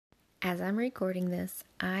As I'm recording this,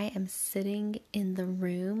 I am sitting in the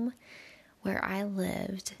room where I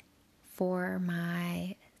lived for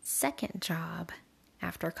my second job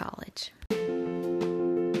after college.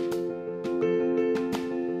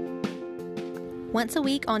 Once a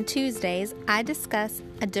week on Tuesdays, I discuss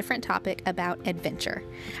a different topic about adventure.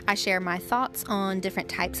 I share my thoughts on different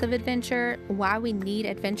types of adventure, why we need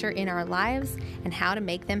adventure in our lives, and how to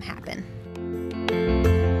make them happen.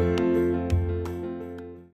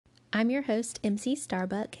 I'm your host, MC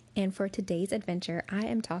Starbuck, and for today's adventure, I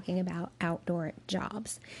am talking about outdoor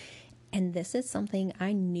jobs. And this is something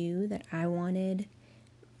I knew that I wanted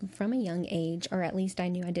from a young age, or at least I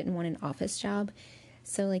knew I didn't want an office job.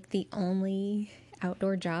 So, the only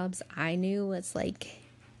outdoor jobs I knew was,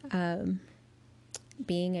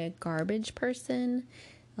 being a garbage person.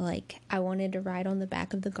 I wanted to ride on the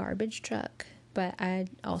back of the garbage truck, but I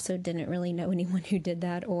also didn't really know anyone who did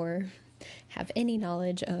that or have any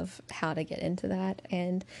knowledge of how to get into that.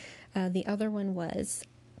 And the other one was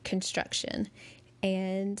construction.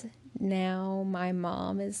 And now my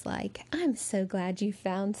mom is like, I'm so glad you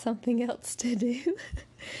found something else to do.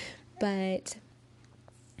 But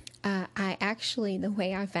I actually, the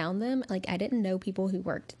way I found them, I didn't know people who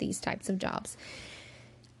worked these types of jobs.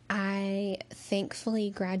 I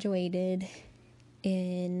thankfully graduated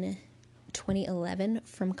in 2011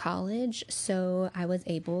 from college, so I was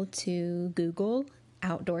able to Google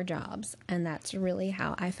outdoor jobs, and that's really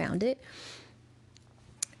how I found it.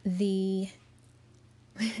 I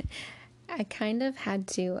kind of had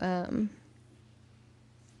to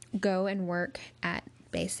go and work at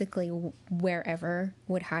basically wherever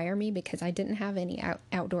would hire me because I didn't have any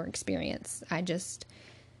outdoor experience. I just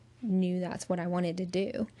knew that's what I wanted to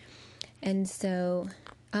do. And so,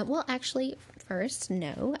 first,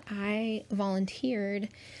 no, I volunteered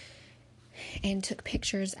and took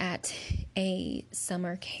pictures at a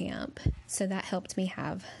summer camp. So that helped me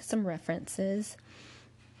have some references.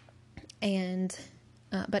 And,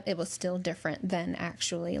 but it was still different than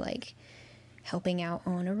actually helping out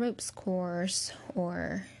on a ropes course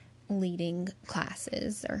or leading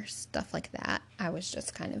classes or stuff like that. I was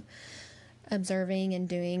just kind of observing and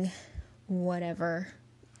doing whatever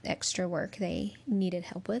extra work they needed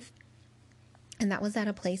help with. And that was at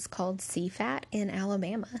a place called CFAT in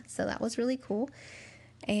Alabama. So that was really cool.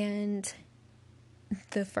 And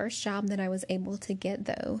the first job that I was able to get,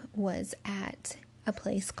 though, was at a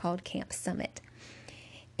place called Camp Summit.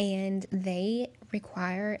 And they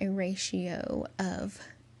require a ratio of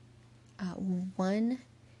one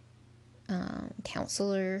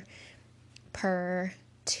counselor per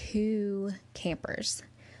 2 campers.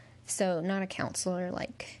 So not a counselor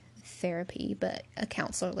like therapy, but a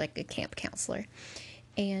counselor like a camp counselor.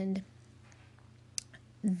 And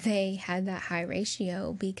they had that high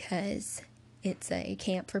ratio because it's a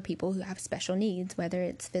camp for people who have special needs, whether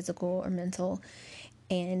it's physical or mental.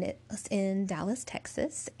 And it was in Dallas,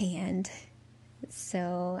 Texas. And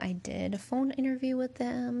so I did a phone interview with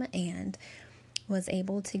them and was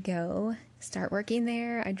able to go start working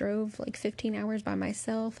there. I drove 15 hours by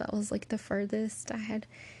myself. That was the furthest I had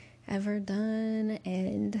ever done,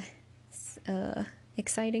 and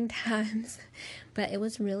exciting times. But it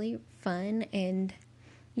was really fun, and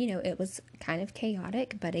it was kind of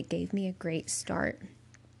chaotic, but it gave me a great start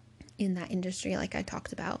in that industry, like I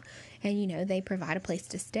talked about. And they provide a place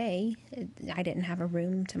to stay. I didn't have a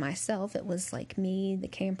room to myself. It was me, the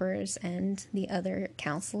campers, and the other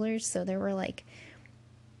counselors. So there were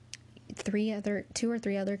 2 or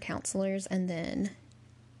 3 other counselors, and then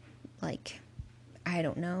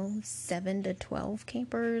 7 to 12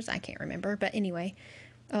 campers. I can't remember, but anyway.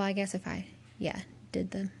 I guess if I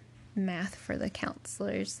did the math for the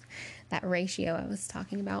counselors, that ratio I was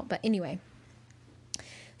talking about. But anyway,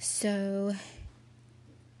 so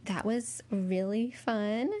that was really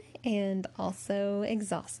fun and also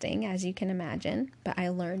exhausting, as you can imagine. But I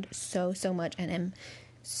learned so much and am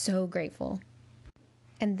so grateful.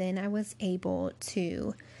 And then I was able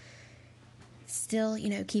to still,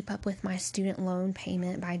 keep up with my student loan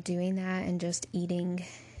payment by doing that and just eating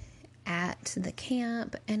at the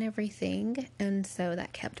camp and everything. And so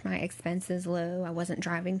that kept my expenses low. I wasn't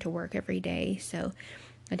driving to work every day, so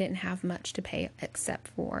I didn't have much to pay except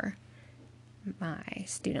for my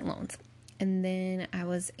student loans. And then I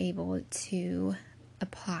was able to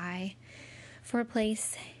apply for a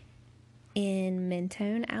place in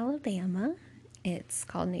Mentone, Alabama. It's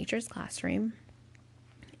called Nature's Classroom,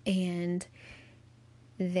 and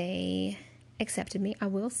they accepted me. I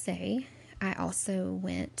will say I also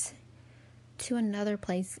went to another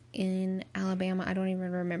place in Alabama. I don't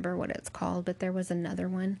even remember what it's called, but there was another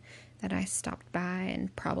one that I stopped by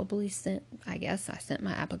and probably sent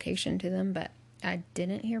my application to them, but I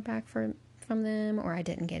didn't hear back from them, or I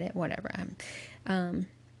didn't get it, whatever.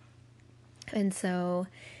 And so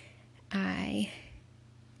I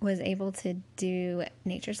was able to do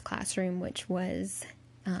Nature's Classroom, which was,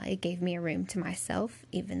 it gave me a room to myself,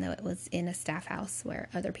 even though it was in a staff house where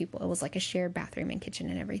other people, it was like a shared bathroom and kitchen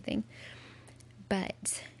and everything.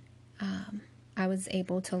 But I was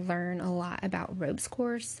able to learn a lot about ropes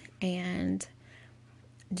course and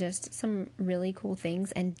just some really cool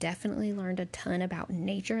things, and definitely learned a ton about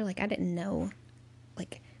nature. Like, I didn't know,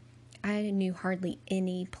 like, I knew hardly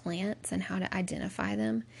any plants and how to identify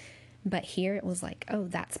them. But here it was like, oh,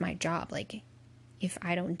 that's my job. Like, if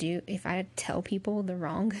I tell people the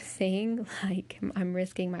wrong thing, like, I'm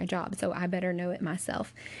risking my job. So I better know it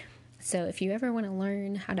myself. So if you ever want to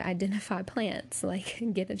learn how to identify plants, like,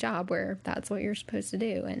 get a job where that's what you're supposed to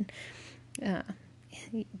do. And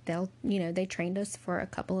they trained us for a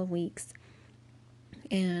couple of weeks,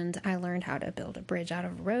 and I learned how to build a bridge out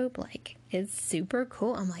of rope. Like, it's super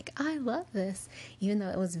cool. I'm like, I love this. Even though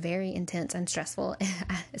it was very intense and stressful,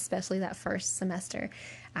 especially that first semester,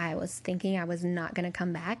 I was thinking I was not going to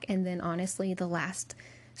come back. And then honestly, the last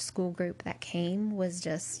school group that came was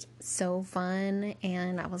just so fun.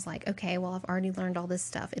 And I was like, okay, well, I've already learned all this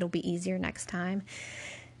stuff. It'll be easier next time.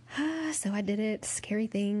 So I did it. Scary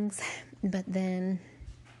things. But then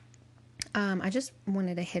I just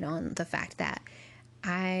wanted to hit on the fact that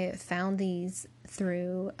I found these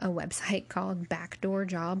through a website called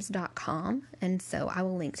backdoorjobs.com. And so I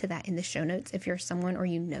will link to that in the show notes if you're someone, or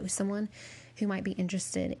you know someone who might be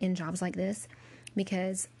interested in jobs like this,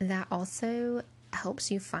 because that also helps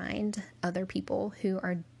you find other people who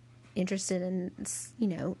are interested in,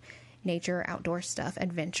 nature, outdoor stuff,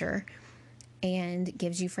 adventure, and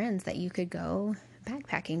gives you friends that you could go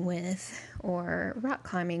backpacking with or rock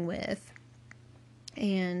climbing with.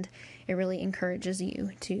 And it really encourages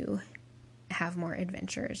you to have more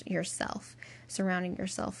adventures yourself, surrounding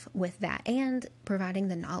yourself with that, and providing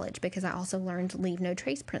the knowledge, because I also learned leave no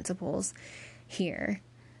trace principles here.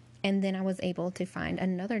 And then I was able to find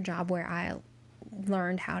another job where I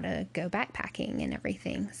learned how to go backpacking and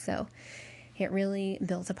everything. So it really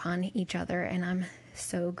built upon each other, and I'm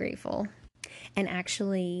so grateful. And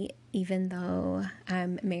actually, even though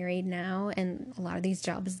I'm married now, and a lot of these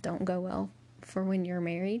jobs don't go well for when you're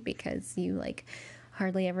married because you like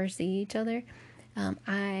hardly ever see each other,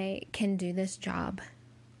 I can do this job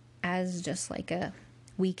as just like a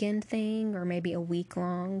weekend thing, or maybe a week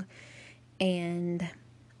long, and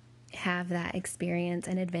have that experience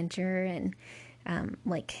and adventure. And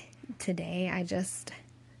like today, I just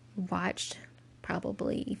watched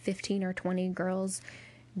probably 15 or 20 girls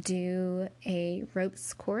do a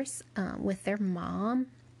ropes course with their mom,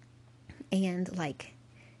 and like,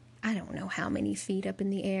 I don't know how many feet up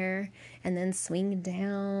in the air, and then swing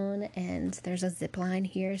down, and there's a zip line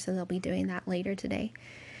here, so they'll be doing that later today.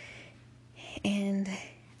 And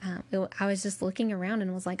I was just looking around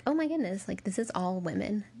and was like, oh my goodness, like, this is all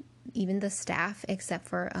women, even the staff, except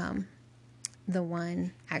for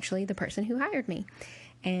the person who hired me.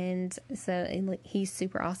 And so he's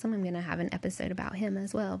super awesome. I'm going to have an episode about him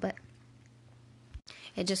as well, but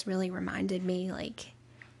it just really reminded me, like,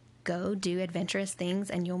 go do adventurous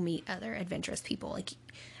things and you'll meet other adventurous people. Like,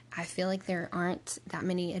 I feel like there aren't that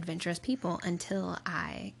many adventurous people until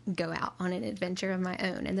I go out on an adventure of my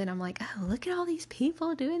own. And then I'm like, oh, look at all these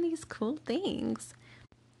people doing these cool things.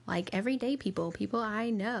 Like, everyday people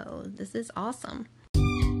I know. This is awesome.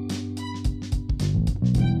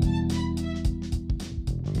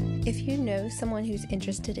 If you know someone who's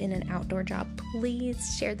interested in an outdoor job,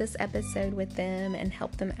 please share this episode with them and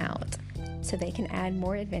help them out so they can add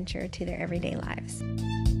more adventure to their everyday lives.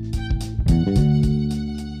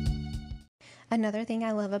 Another thing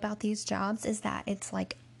I love about these jobs is that it's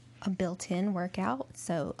like a built-in workout.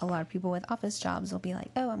 So a lot of people with office jobs will be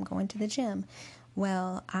like, oh, I'm going to the gym.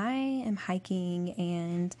 Well, I am hiking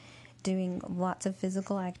and doing lots of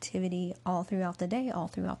physical activity all throughout the day, all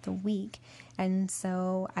throughout the week. And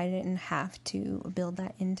so I didn't have to build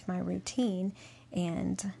that into my routine.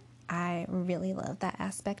 And I really love that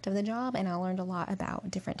aspect of the job. And I learned a lot about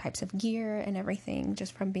different types of gear and everything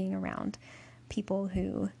just from being around people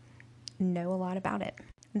who know a lot about it.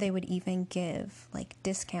 They would even give like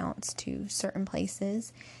discounts to certain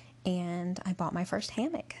places. And I bought my first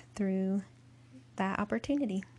hammock through that opportunity.